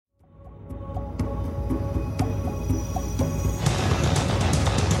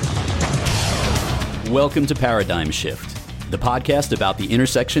Welcome to Paradigm Shift, the podcast about the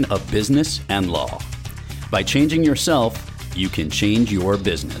intersection of business and law. By changing yourself, you can change your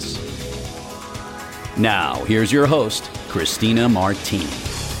business. Now, here's your host, Christina Martini.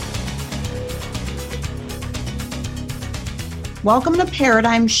 Welcome to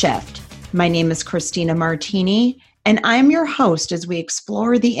Paradigm Shift. My name is Christina Martini, and I'm your host as we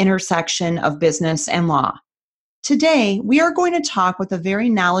explore the intersection of business and law. Today, we are going to talk with a very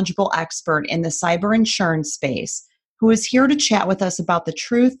knowledgeable expert in the cyber insurance space who is here to chat with us about the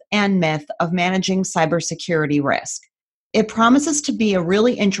truth and myth of managing cybersecurity risk. It promises to be a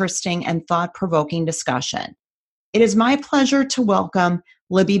really interesting and thought-provoking discussion. It is my pleasure to welcome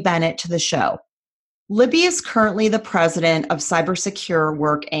Libby Bennett to the show. Libby is currently the president of CyberSecure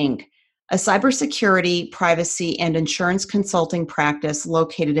Work, Inc., a cybersecurity, privacy, and insurance consulting practice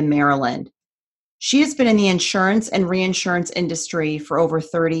located in Maryland. She has been in the insurance and reinsurance industry for over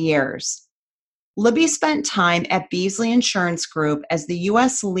 30 years. Libby spent time at Beasley Insurance Group as the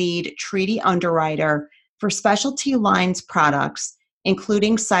U.S. lead treaty underwriter for specialty lines products,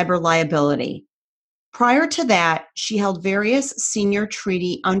 including cyber liability. Prior to that, she held various senior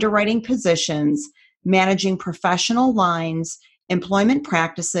treaty underwriting positions, managing professional lines, employment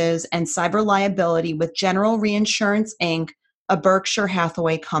practices, and cyber liability with General Reinsurance, Inc., a Berkshire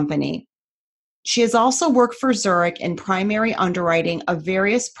Hathaway company. She has also worked for Zurich in primary underwriting of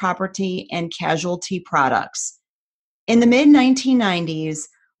various property and casualty products. In the mid-1990s,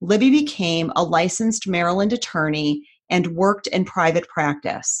 Libby became a licensed Maryland attorney and worked in private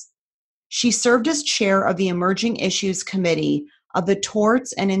practice. She served as chair of the Emerging Issues Committee of the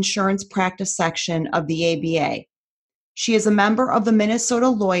Torts and Insurance Practice section of the ABA. She is a member of the Minnesota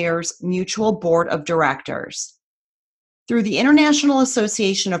Lawyers Mutual Board of Directors. Through the International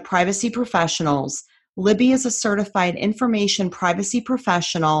Association of Privacy Professionals, Libby is a certified information privacy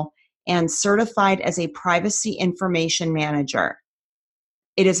professional and certified as a privacy information manager.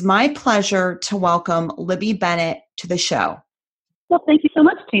 It is my pleasure to welcome Libby Bennett to the show. Well, thank you so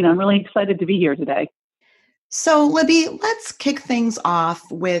much, Tina. I'm really excited to be here today. So, Libby, let's kick things off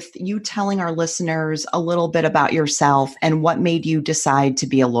with you telling our listeners a little bit about yourself and what made you decide to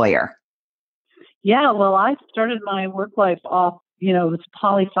be a lawyer. Yeah, well, I started my work life off, as a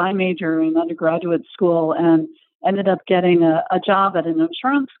poli-sci major in undergraduate school and ended up getting a job at an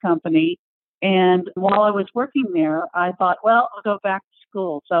insurance company. And while I was working there, I thought, well, I'll go back to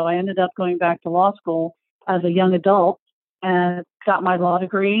school. So I ended up going back to law school as a young adult and got my law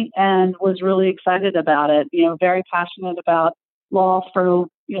degree and was really excited about it, very passionate about law for,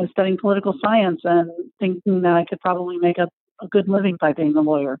 studying political science and thinking that I could probably make a good living by being a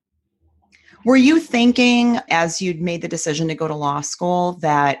lawyer. Were you thinking, as you'd made the decision to go to law school,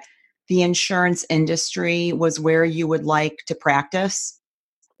 that the insurance industry was where you would like to practice?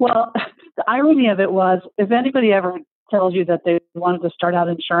 Well, the irony of it was, if anybody ever tells you that they wanted to start out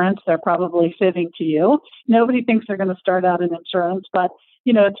insurance, they're probably fibbing to you. Nobody thinks they're going to start out in insurance, but,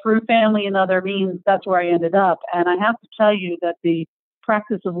 through family and other means, that's where I ended up. And I have to tell you that the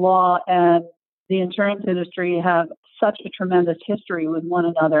practice of law and the insurance industry have such a tremendous history with one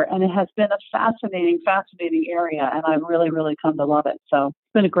another. And it has been a fascinating area. And I've really, really come to love it. So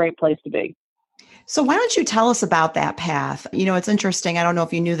it's been a great place to be. So why don't you tell us about that path? It's interesting. I don't know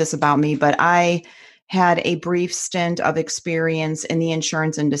if you knew this about me, but I had a brief stint of experience in the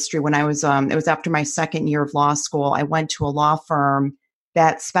insurance industry when I was, it was after my second year of law school. I went to a law firm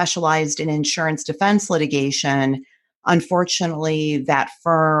that specialized in insurance defense litigation. Unfortunately, that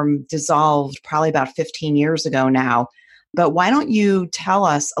firm dissolved probably about 15 years ago now. But why don't you tell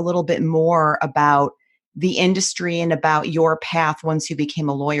us a little bit more about the industry and about your path once you became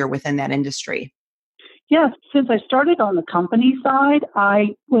a lawyer within that industry? Yes, since I started on the company side,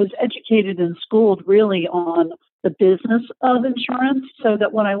 I was educated and schooled really on the business of insurance, so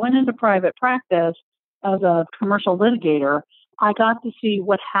that when I went into private practice as a commercial litigator, I got to see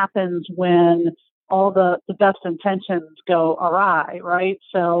what happens when all the best intentions go awry, right?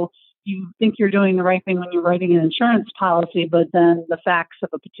 So you think you're doing the right thing when you're writing an insurance policy, but then the facts of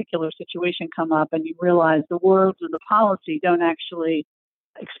a particular situation come up and you realize the words of the policy don't actually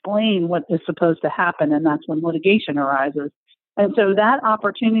explain what is supposed to happen, and that's when litigation arises. And so that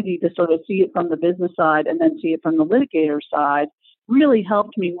opportunity to sort of see it from the business side and then see it from the litigator side really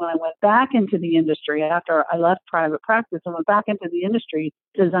helped me when I went back into the industry after I left private practice and went back into the industry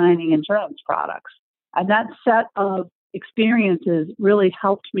designing insurance products. And that set of experiences really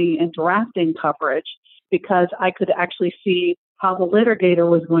helped me in drafting coverage because I could actually see how the litigator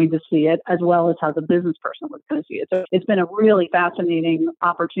was going to see it as well as how the business person was going to see it. So it's been a really fascinating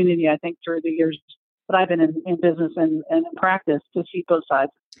opportunity, I think, through the years but I've been in business and in practice to see both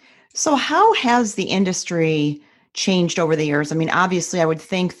sides. So how has the industry changed over the years? I mean, obviously, I would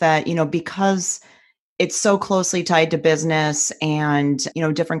think that, because it's so closely tied to business and,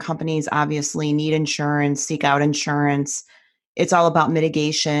 different companies obviously need insurance, seek out insurance. It's all about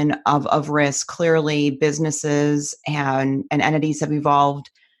mitigation of risk. Clearly, businesses and entities have evolved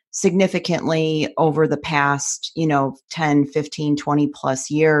significantly over the past, 10, 15, 20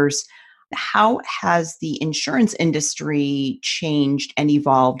 plus years. How has the insurance industry changed and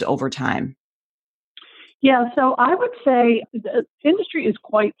evolved over time? Yeah, so I would say the industry is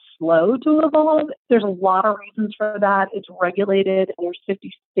quite slow to evolve. There's a lot of reasons for that. It's regulated. There's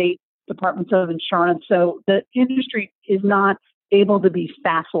 50 state departments of insurance. So the industry is not able to be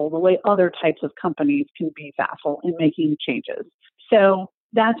facile the way other types of companies can be facile in making changes. So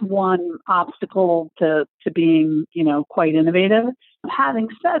that's one obstacle to being, quite innovative. Having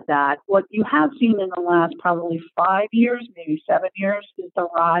said that, what you have seen in the last probably 5 years, maybe 7 years, is the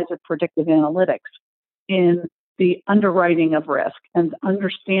rise of predictive analytics in the underwriting of risk and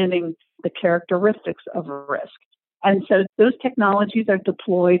understanding the characteristics of risk. And so those technologies are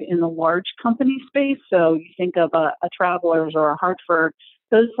deployed in the large company space. So you think of a Travelers or a Hartford,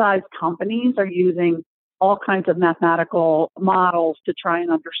 those size companies are using all kinds of mathematical models to try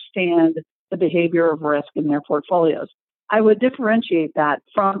and understand the behavior of risk in their portfolios. I would differentiate that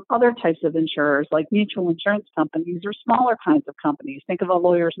from other types of insurers like mutual insurance companies or smaller kinds of companies. Think of a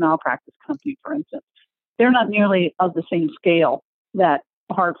lawyer's malpractice company, for instance. They're not nearly of the same scale that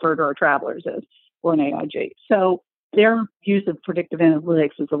a Hartford or a Travelers is or an AIG. So their use of predictive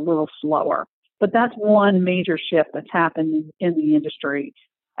analytics is a little slower. But that's one major shift that's happened in the industry.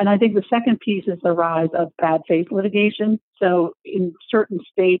 And I think the second piece is the rise of bad faith litigation. So in certain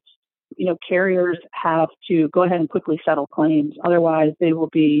states, carriers have to go ahead and quickly settle claims. Otherwise, they will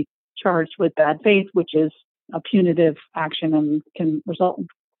be charged with bad faith, which is a punitive action and can result in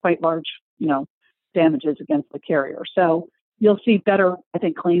quite large, damages against the carrier. So you'll see better, I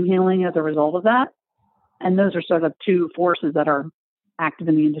think, claim handling as a result of that. And those are sort of two forces that are active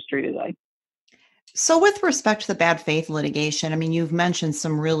in the industry today. So with respect to the bad faith litigation, I mean, you've mentioned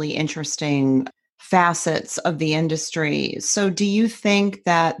some really interesting facets of the industry. So do you think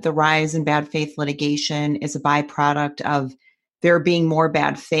that the rise in bad faith litigation is a byproduct of there being more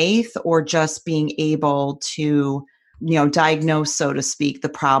bad faith or just being able to, diagnose, so to speak, the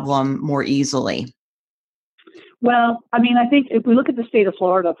problem more easily? Well, I mean, I think if we look at the state of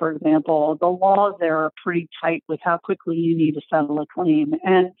Florida, for example, the laws there are pretty tight with how quickly you need to settle a claim.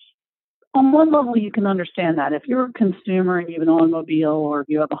 And on one level, you can understand that. If you're a consumer and you have an automobile or if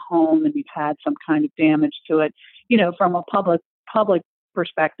you have a home and you've had some kind of damage to it, from a public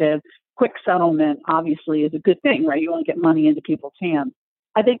perspective, quick settlement obviously is a good thing, right? You want to get money into people's hands.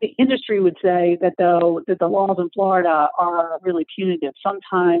 I think the industry would say that that the laws in Florida are really punitive.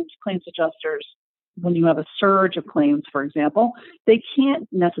 Sometimes claims adjusters, when you have a surge of claims, for example, they can't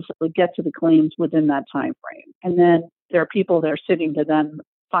necessarily get to the claims within that time frame. And then there are people that are sitting to then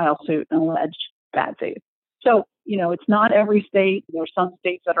file suit and allege bad faith. So, it's not every state. There are some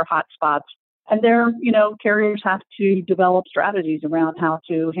states that are hot spots. And carriers have to develop strategies around how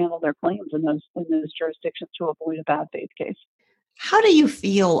to handle their claims in those jurisdictions to avoid a bad faith case. How do you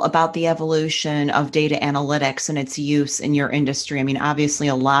feel about the evolution of data analytics and its use in your industry? I mean, obviously,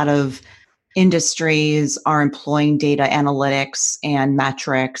 a lot of industries are employing data analytics and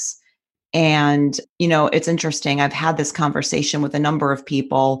metrics. And, it's interesting. I've had this conversation with a number of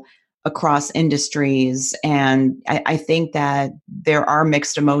people across industries, and I think that there are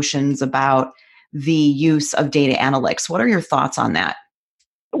mixed emotions about the use of data analytics. What are your thoughts on that?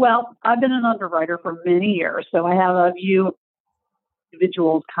 Well, I've been an underwriter for many years, so I have a view of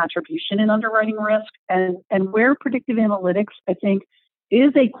individuals' contribution in underwriting risk, and where predictive analytics, I think,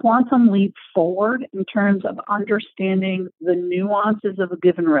 is a quantum leap forward in terms of understanding the nuances of a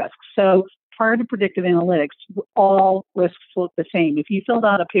given risk. So prior to predictive analytics, all risks look the same. If you filled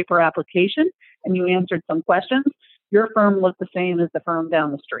out a paper application and you answered some questions, your firm looked the same as the firm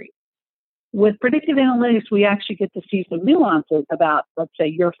down the street. With predictive analytics, we actually get to see some nuances about, let's say,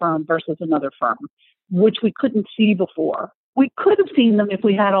 your firm versus another firm, which we couldn't see before. We could have seen them if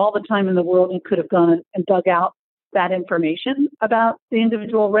we had all the time in the world and could have gone and dug out that information about the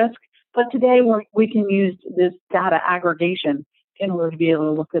individual risk. But today we can use this data aggregation in order to be able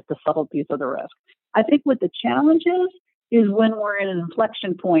to look at the subtleties of the risk. I think what the challenge is when we're at an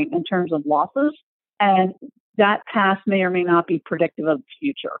inflection point in terms of losses, and that past may or may not be predictive of the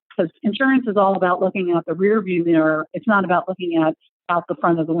future. Because insurance is all about looking out the rear view mirror. It's not about looking out the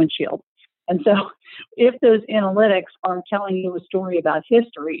front of the windshield. And so if those analytics are telling you a story about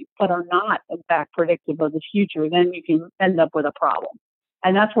history, but are not, in fact, predictive of the future, then you can end up with a problem.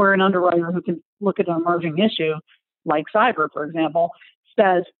 And that's where an underwriter who can look at an emerging issue, like cyber, for example,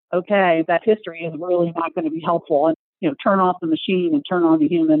 says, okay, that history is really not going to be helpful. And, turn off the machine and turn on the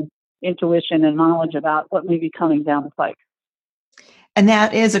human intuition and knowledge about what may be coming down the pike. And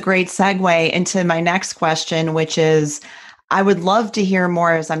that is a great segue into my next question, which is, I would love to hear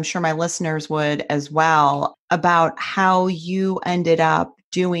more, as I'm sure my listeners would as well, about how you ended up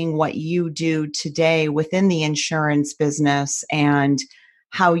doing what you do today within the insurance business and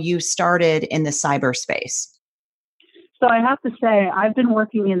how you started in the cyberspace. So I have to say, I've been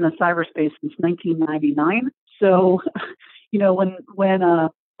working in the cyberspace since 1999. So, when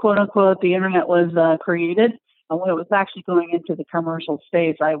quote unquote, the internet was created, when it was actually going into the commercial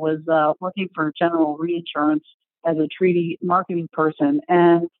space, I was working for General Reinsurance as a treaty marketing person.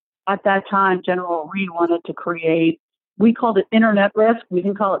 And at that time, General Re wanted to create, we called it internet risk. We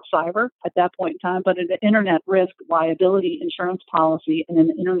didn't call it cyber at that point in time, but an internet risk liability insurance policy and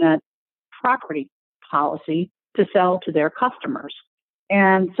an internet property policy to sell to their customers.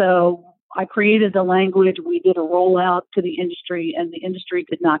 And so I created the language. We did a rollout to the industry, and the industry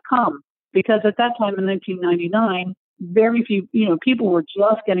did not come because at that time in 1999, very few, people were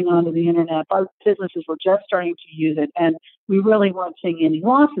just getting onto the internet. Our businesses were just starting to use it, and we really weren't seeing any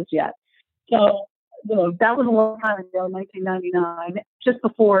losses yet. So, that was a long time ago, 1999. Just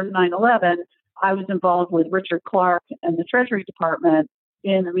before 9/11, I was involved with Richard Clark and the Treasury Department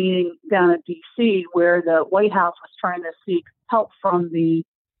in a meeting down at D.C. where the White House was trying to seek help from the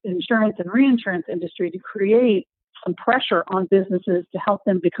insurance and reinsurance industry to create some pressure on businesses to help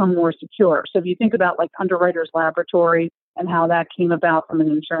them become more secure. So if you think about like Underwriters Laboratory and how that came about from an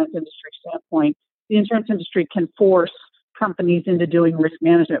insurance industry standpoint, the insurance industry can force companies into doing risk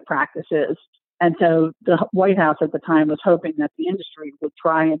management practices. And so the White House at the time was hoping that the industry would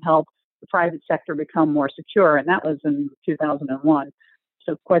try and help the private sector become more secure. And that was in 2001,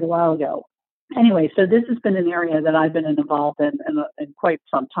 so quite a while ago. Anyway, so this has been an area that I've been involved in quite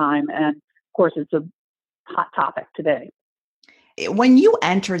some time. And of course, it's a hot topic today. When you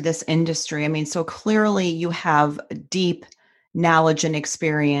entered this industry, so clearly you have deep knowledge and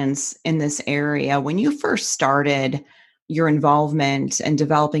experience in this area. When you first started your involvement and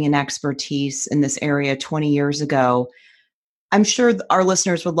developing an expertise in this area 20 years ago, I'm sure our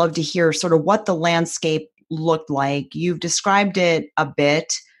listeners would love to hear sort of what the landscape looked like. You've described it a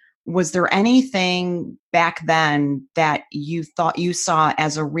bit. Was there anything back then that you thought you saw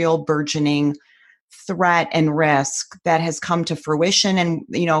as a real burgeoning threat and risk that has come to fruition? And,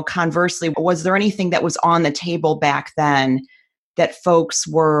 conversely, was there anything that was on the table back then that folks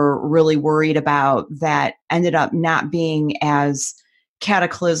were really worried about that ended up not being as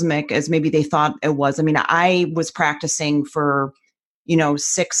cataclysmic as maybe they thought it was? I was practicing for,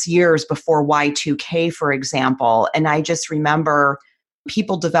 6 years before Y2K, for example. And I just remember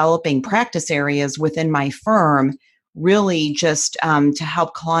people developing practice areas within my firm really just to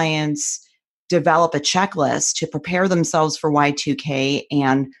help clients develop a checklist to prepare themselves for Y2K,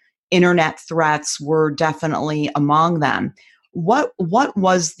 and internet threats were definitely among them. What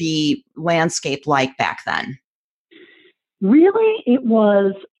was the landscape like back then? Really, it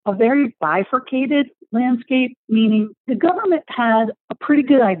was a very bifurcated landscape, meaning the government had a pretty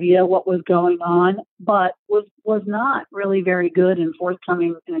good idea what was going on, but was not really very good in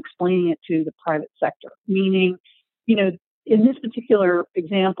forthcoming and explaining it to the private sector. Meaning, in this particular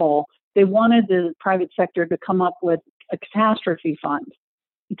example, they wanted the private sector to come up with a catastrophe fund.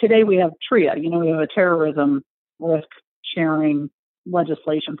 Today we have TRIA, we have a terrorism risk sharing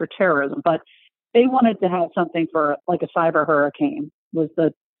legislation for terrorism, but they wanted to have something for like a cyber hurricane was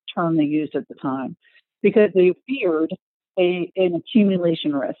the term they used at the time, because they feared an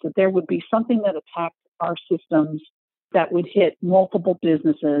accumulation risk, that there would be something that attacked our systems that would hit multiple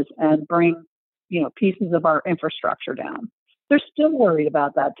businesses and bring, pieces of our infrastructure down. They're still worried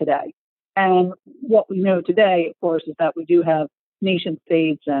about that today. And what we know today, of course, is that we do have nation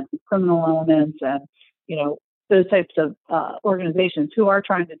states and criminal elements and, those types of organizations who are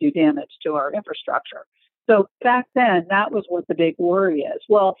trying to do damage to our infrastructure. So back then, that was what the big worry is.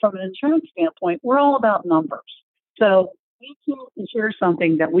 Well, from an insurance standpoint, we're all about numbers. So we can't insure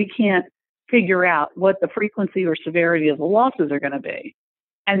something that we can't figure out what the frequency or severity of the losses are going to be.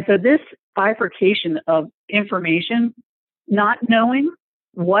 And so this bifurcation of information, not knowing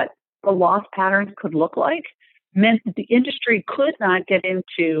what the loss patterns could look like, meant that the industry could not get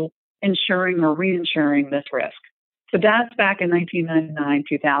into insuring or reinsuring this risk. So that's back in 1999,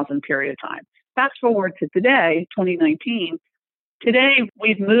 2000 period of time. Fast forward to today, 2019, Today,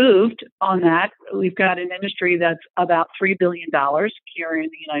 we've moved on that. We've got an industry that's about $3 billion here in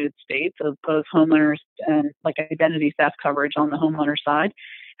the United States of both homeowners and like identity theft coverage on the homeowner side.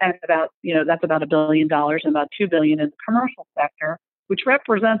 And that's about $1 billion and about $2 billion in the commercial sector, which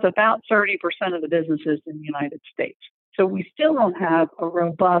represents about 30% of the businesses in the United States. So we still don't have a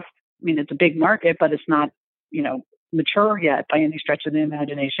robust, it's a big market, but it's not, mature yet by any stretch of the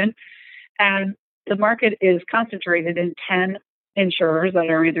imagination. And the market is concentrated in 10 insurers that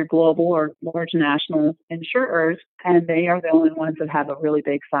are either global or large national insurers, and they are the only ones that have a really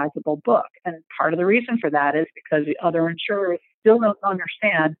big, sizable book. And part of the reason for that is because the other insurers still don't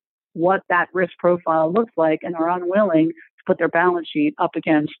understand what that risk profile looks like and are unwilling to put their balance sheet up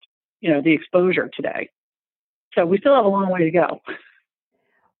against, the exposure today. So we still have a long way to go.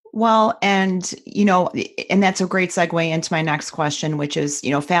 Well, and that's a great segue into my next question, which is,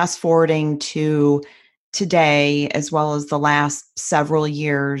 fast forwarding to today, as well as the last several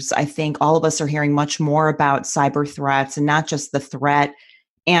years, I think all of us are hearing much more about cyber threats, and not just the threat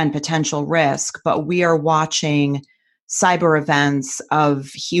and potential risk, but we are watching cyber events of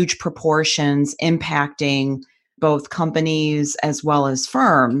huge proportions impacting both companies as well as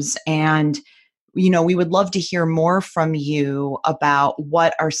firms. And we would love to hear more from you about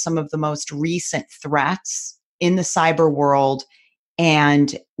what are some of the most recent threats in the cyber world.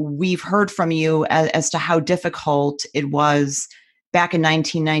 And we've heard from you as to how difficult it was back in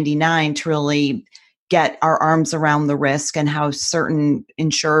 1999 to really get our arms around the risk, and how certain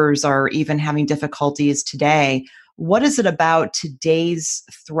insurers are even having difficulties today. What is it about today's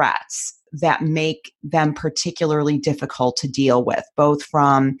threats that make them particularly difficult to deal with, both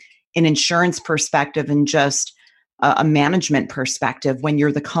from an insurance perspective and just a management perspective when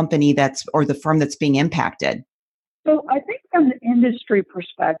you're the company or the firm that's being impacted? So I think from the industry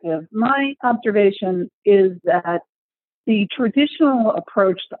perspective, my observation is that the traditional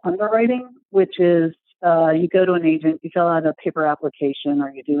approach to underwriting, which is you go to an agent, you fill out a paper application,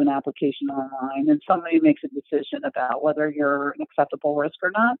 or you do an application online, and somebody makes a decision about whether you're an acceptable risk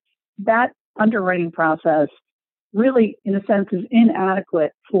or not, that underwriting process really, in a sense, is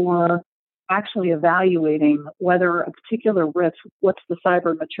inadequate for actually evaluating whether a particular risk, what's the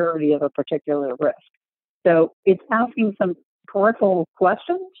cyber maturity of a particular risk. So it's asking some peripheral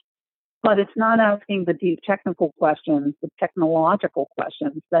questions, but it's not asking the deep technical questions, the technological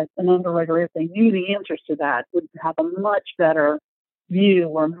questions that an underwriter, if they knew the answers to that, would have a much better view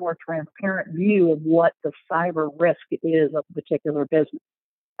or more transparent view of what the cyber risk is of a particular business.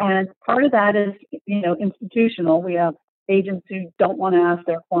 And part of that is, institutional. We have agents who don't want to ask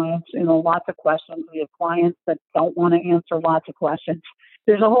their clients, lots of questions. We have clients that don't want to answer lots of questions.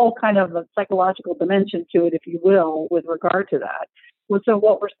 There's a whole kind of a psychological dimension to it, if you will, with regard to that. So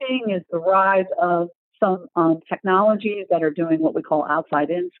what we're seeing is the rise of some technologies that are doing what we call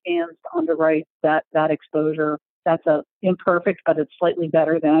outside-in scans to underwrite that exposure. That's imperfect, but it's slightly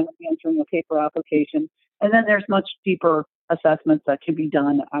better than answering a paper application. And then there's much deeper assessments that can be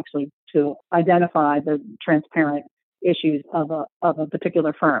done actually to identify the transparent issues of a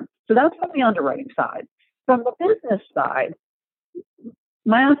particular firm. So that's from the underwriting side. From the business side,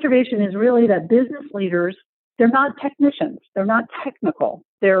 my observation is really that business leaders, they're not technicians. They're not technical.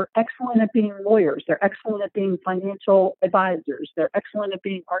 They're excellent at being lawyers. They're excellent at being financial advisors. They're excellent at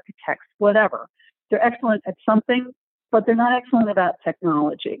being architects, whatever. They're excellent at something, but they're not excellent about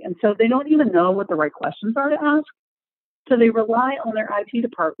technology. And so they don't even know what the right questions are to ask. So they rely on their IT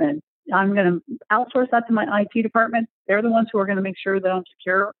department. I'm going to outsource that to my IT department. They're the ones who are going to make sure that I'm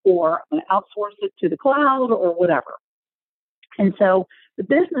secure, or I'm going to outsource it to the cloud or whatever. And so the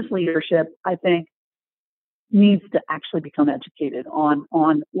business leadership, I think, needs to actually become educated on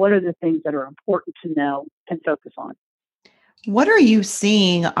what are the things that are important to know and focus on. What are you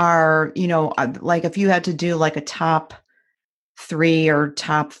seeing are, like if you had to do like a top 3 or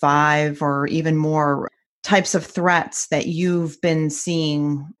top 5 or even more types of threats that you've been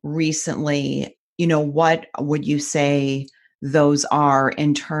seeing recently, what would you say those are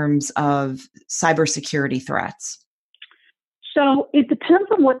in terms of cybersecurity threats? So it depends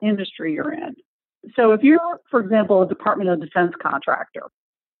on what industry you're in. So if you're, for example, a Department of Defense contractor,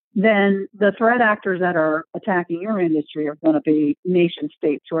 then the threat actors that are attacking your industry are going to be nation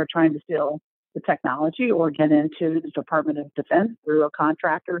states who are trying to steal the technology or get into the Department of Defense through a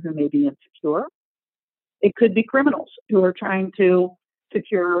contractor who may be insecure. It could be criminals who are trying to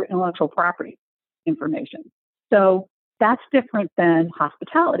secure intellectual property information. So that's different than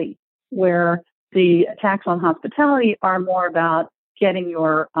hospitality, where the attacks on hospitality are more about getting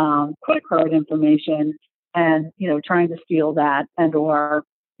your credit card information and, trying to steal that, and or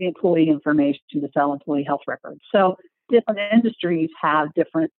the employee information to sell employee health records. So different industries have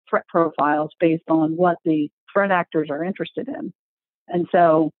different threat profiles based on what the threat actors are interested in. And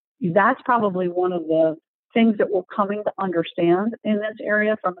so that's probably one of the things that we're coming to understand in this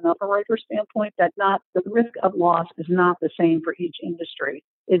area from an underwriter standpoint, that not the risk of loss is not the same for each industry.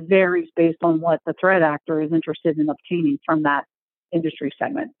 It varies based on what the threat actor is interested in obtaining from that industry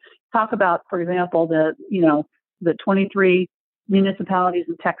segment. Talk about, for example, the 23 municipalities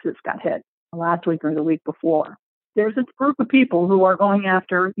in Texas got hit last week or the week before. There's a group of people who are going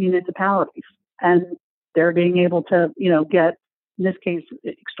after municipalities, and they're being able to, get, in this case,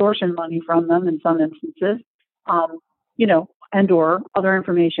 extortion money from them in some instances, and or other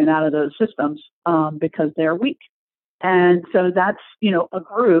information out of those systems because they're weak. And so that's, a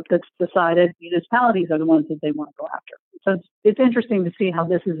group that's decided municipalities are the ones that they want to go after. So it's interesting to see how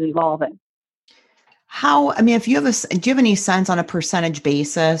this is evolving. Do you have any sense on a percentage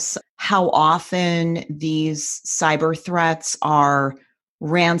basis how often these cyber threats are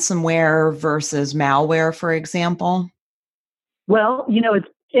ransomware versus malware, for example? Well, it's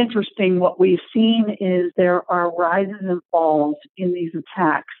interesting. What we've seen is there are rises and falls in these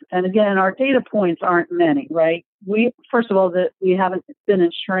attacks. And again, our data points aren't many, right? First of all, that we haven't been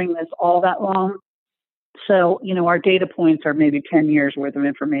insuring this all that long. So, our data points are maybe 10 years worth of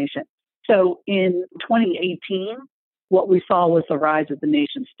information. So in 2018, what we saw was the rise of the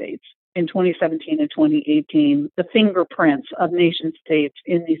nation states. In 2017 and 2018, the fingerprints of nation states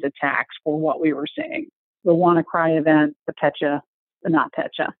in these attacks were what we were seeing. The WannaCry event, the Petya, the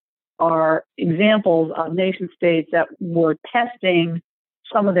NotPetya, are examples of nation states that were testing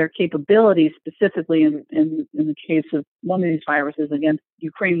some of their capabilities, specifically in the case of one of these viruses against the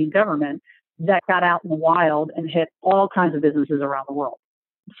Ukrainian government, that got out in the wild and hit all kinds of businesses around the world.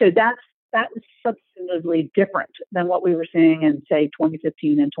 So that was substantively different than what we were seeing in, say,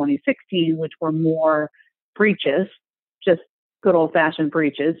 2015 and 2016, which were more breaches, just good old-fashioned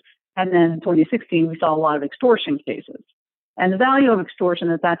breaches. And then in 2016, we saw a lot of extortion cases. And the value of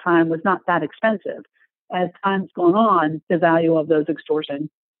extortion at that time was not that expensive. As time's gone on, the value of those extortion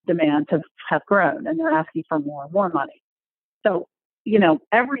demands have grown, and they're asking for more and more money. So,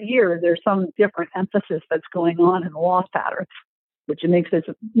 every year there's some different emphasis that's going on in the loss patterns, which makes it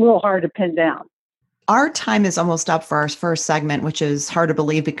a little hard to pin down. Our time is almost up for our first segment, which is hard to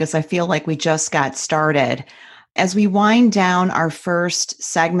believe because I feel like we just got started. As we wind down our first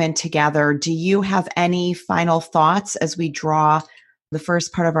segment together, do you have any final thoughts as we draw the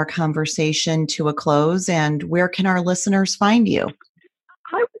first part of our conversation to a close? And where can our listeners find you?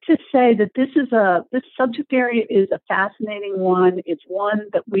 I would just say that this subject area is a fascinating one. It's one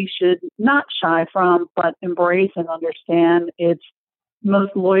that we should not shy from, but embrace and understand.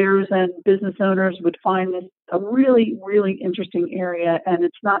 Most lawyers and business owners would find this a really, really interesting area, and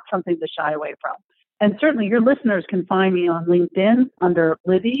it's not something to shy away from. And certainly your listeners can find me on LinkedIn under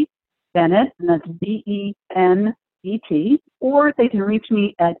Libby Bennett, and that's BENET, or they can reach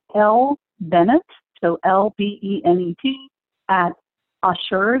me at lbennett, so LBENET, at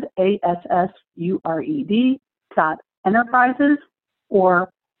Assured, ASSURED, .enterprises, or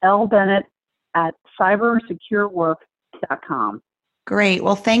lbennett at cybersecurework.com. Great.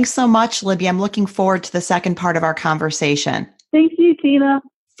 Well, thanks so much, Libby. I'm looking forward to the second part of our conversation. Thank you, Tina.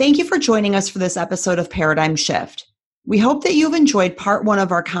 Thank you for joining us for this episode of Paradigm Shift. We hope that you've enjoyed part one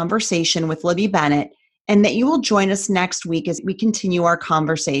of our conversation with Libby Bennett and that you will join us next week as we continue our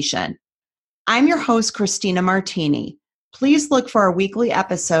conversation. I'm your host, Christina Martini. Please look for our weekly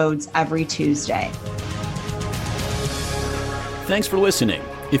episodes every Tuesday. Thanks for listening.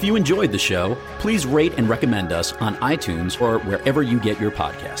 If you enjoyed the show, please rate and recommend us on iTunes or wherever you get your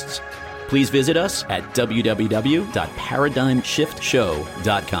podcasts. Please visit us at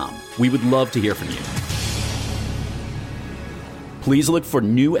www.paradigmshiftshow.com. We would love to hear from you. Please look for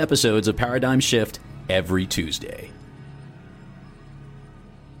new episodes of Paradigm Shift every Tuesday.